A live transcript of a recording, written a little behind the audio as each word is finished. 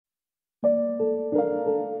Hi,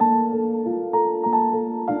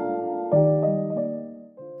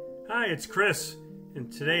 it's Chris,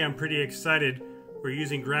 and today I'm pretty excited. We're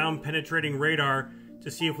using ground-penetrating radar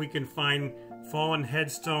to see if we can find fallen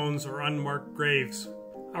headstones or unmarked graves.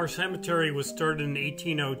 Our cemetery was started in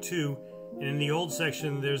 1802, and in the old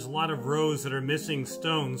section there's a lot of rows that are missing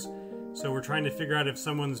stones, so we're trying to figure out if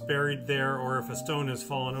someone's buried there or if a stone has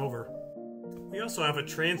fallen over. We also have a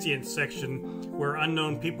transient section where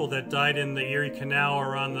unknown people that died in the Erie Canal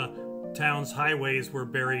or on the town's highways were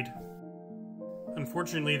buried.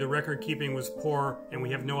 Unfortunately, the record keeping was poor and we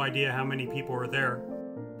have no idea how many people are there.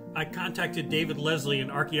 I contacted David Leslie, an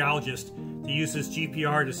archaeologist, to use his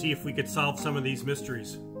GPR to see if we could solve some of these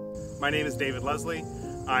mysteries. My name is David Leslie.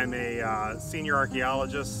 I'm a senior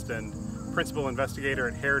archaeologist and principal investigator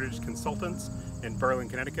at Heritage Consultants in Berlin,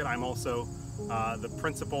 Connecticut. I'm also the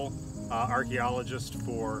principal archaeologist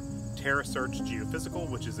for TerraSearch Geophysical,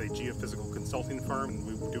 which is a geophysical consulting firm, and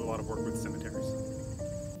we do a lot of work with cemeteries.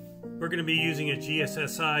 We're going to be using a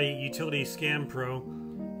GSSI Utility Scan Pro.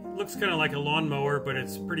 It looks kind of like a lawnmower, but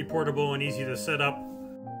it's pretty portable and easy to set up.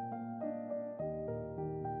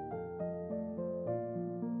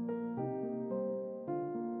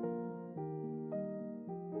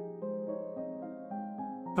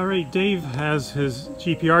 All right, Dave has his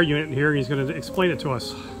GPR unit here and he's going to explain it to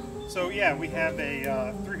us. So yeah, we have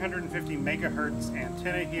a 350 megahertz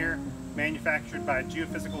antenna here, manufactured by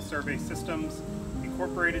Geophysical Survey Systems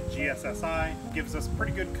Incorporated, GSSI. Gives us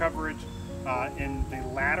pretty good coverage in the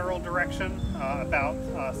lateral direction, about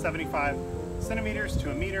 75 centimeters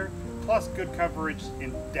to a meter, plus good coverage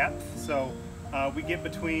in depth. So we get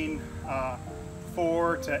between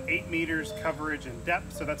 4 to 8 meters coverage in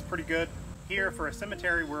depth, so that's pretty good. Here for a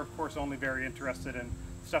cemetery, we're of course only very interested in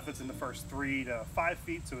stuff that's in the first 3 to 5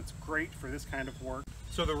 feet, so it's great for this kind of work.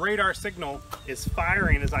 So the radar signal is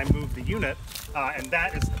firing as I move the unit, and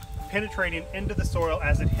that is penetrating into the soil.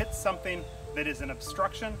 As it hits something that is an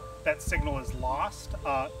obstruction, that signal is lost.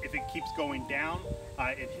 If it keeps going down,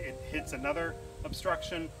 it hits another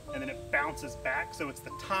obstruction and then it bounces back. So it's the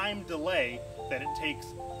time delay that it takes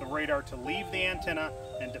the radar to leave the antenna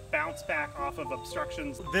and to bounce back off of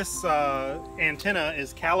obstructions. This antenna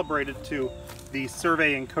is calibrated to the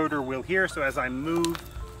survey encoder wheel here, so as I move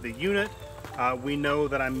the unit, we know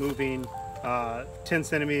that I'm moving 10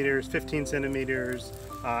 centimeters, 15 centimeters,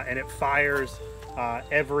 and it fires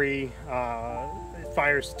it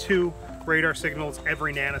fires 2 radar signals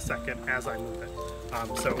every nanosecond as I move it.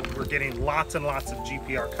 So we're getting lots and lots of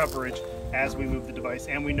GPR coverage as we move the device,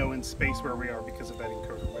 and we know in space where we are because of that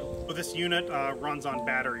encoder wheel. So this unit runs on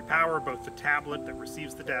battery power, both the tablet that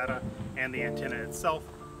receives the data and the antenna itself.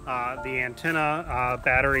 The antenna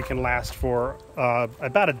battery can last for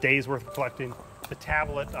about a day's worth of collecting. The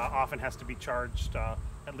tablet often has to be charged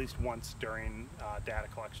at least once during data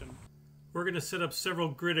collection. We're going to set up several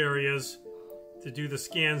grid areas to do the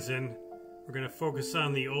scans in. We're going to focus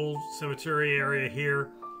on the old cemetery area here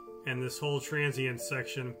and this whole transient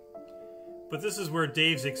section. But this is where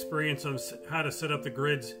Dave's experience on how to set up the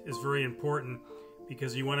grids is very important,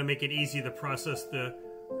 because you want to make it easy to process the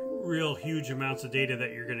real huge amounts of data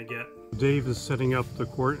that you're going to get. Dave is setting up the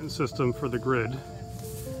coordinate system for the grid.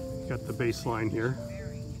 Got the baseline here.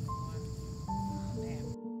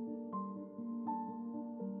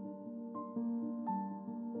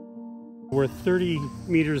 We're 30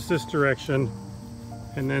 meters this direction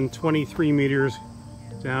and then 23 meters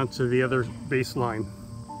down to the other baseline.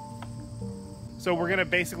 So we're going to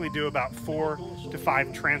basically do about 4 to 5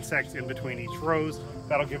 transects in between each rows.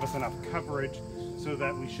 That'll give us enough coverage so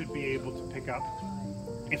that we should be able to pick up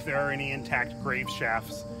if there are any intact grave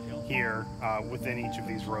shafts here within each of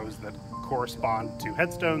these rows that correspond to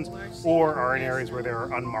headstones, or are in areas where there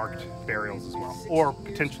are unmarked burials as well, or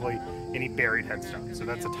potentially any buried headstones. So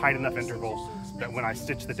that's a tight enough interval that when I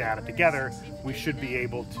stitch the data together, we should be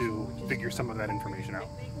able to figure some of that information out.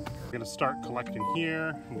 We're going to start collecting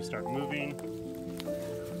here, and we start moving.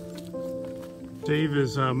 Dave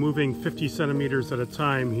is moving 50 centimeters at a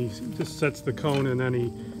time. He just sets the cone and then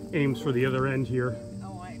he aims for the other end here.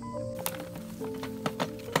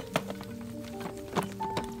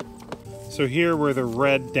 So here where the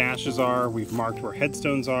red dashes are, we've marked where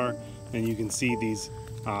headstones are, and you can see these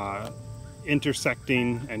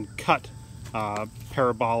intersecting and cut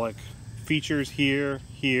parabolic features here.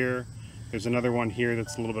 There's another one here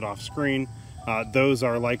that's a little bit off screen. Those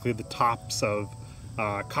are likely the tops of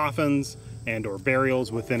coffins and or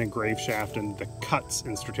burials within a grave shaft, and the cuts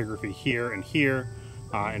in stratigraphy here,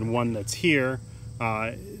 and one that's here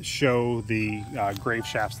show the grave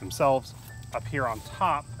shafts themselves. Up here on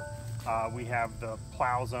top, we have the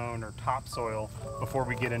plow zone or topsoil before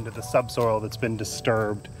we get into the subsoil that's been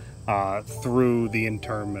disturbed through the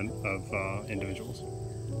interment of individuals.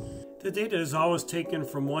 The data is always taken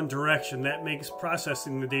from one direction. That makes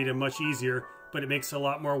processing the data much easier, but it makes a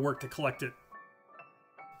lot more work to collect it.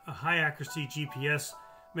 A high accuracy GPS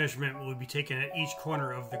measurement will be taken at each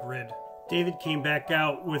corner of the grid. David came back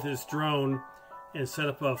out with his drone and set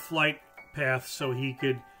up a flight path so he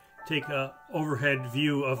could take an overhead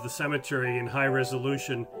view of the cemetery in high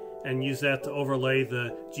resolution and use that to overlay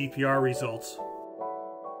the GPR results.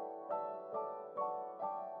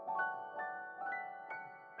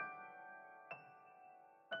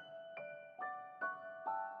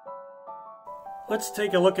 Let's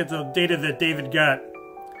take a look at the data that David got.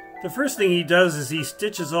 The first thing he does is he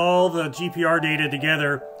stitches all the GPR data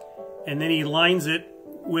together and then he lines it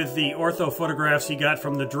with the ortho photographs he got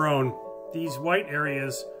from the drone. These white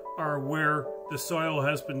areas are where the soil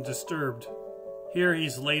has been disturbed. Here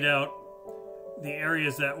he's laid out the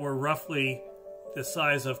areas that were roughly the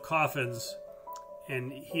size of coffins,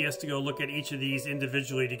 and he has to go look at each of these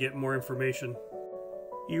individually to get more information.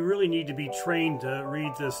 You really need to be trained to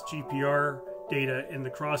read this GPR data in the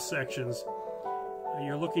cross sections.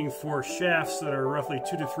 You're looking for shafts that are roughly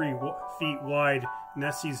 2 to 3 feet wide, and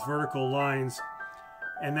that's these vertical lines.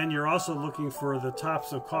 And then you're also looking for the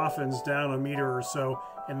tops of coffins down a meter or so,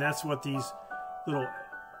 and that's what these little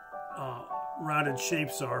rounded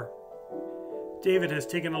shapes are. David has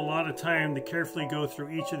taken a lot of time to carefully go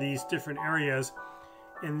through each of these different areas,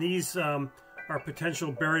 and these are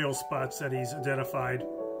potential burial spots that he's identified.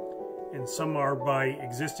 And some are by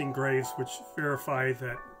existing graves, which verify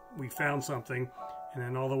that we found something. And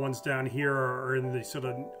then all the ones down here are in the sort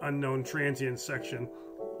of unknown transient section,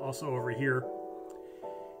 also over here.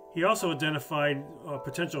 He also identified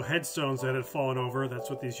potential headstones that had fallen over. That's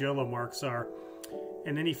what these yellow marks are.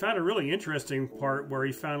 And then he found a really interesting part where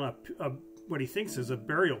he found what he thinks is a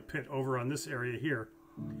burial pit over on this area here.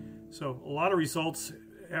 So a lot of results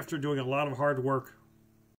after doing a lot of hard work.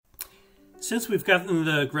 Since we've gotten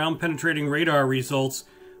the ground penetrating radar results,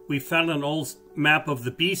 we found an old map of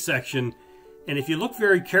the B section. And if you look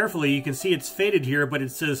very carefully, you can see it's faded here, but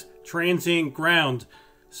it says Transient Ground.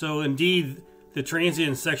 So indeed, the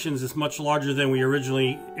transient sections is much larger than we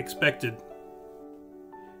originally expected.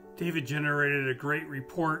 David generated a great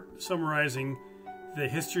report summarizing the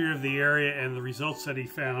history of the area and the results that he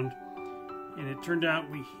found. And it turned out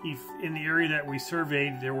in the area that we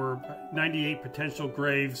surveyed, there were 98 potential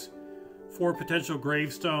graves, 4 potential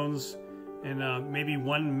gravestones, and maybe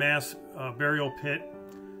 1 mass burial pit.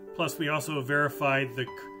 Plus, we also verified the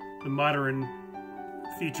modern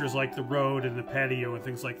features like the road and the patio and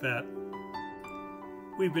things like that.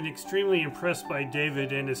 We've been extremely impressed by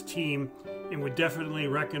David and his team and would definitely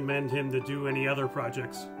recommend him to do any other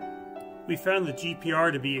projects. We found the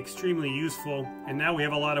GPR to be extremely useful, and now we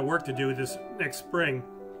have a lot of work to do this next spring.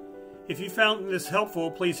 If you found this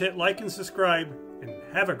helpful, please hit like and subscribe, and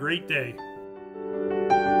have a great day.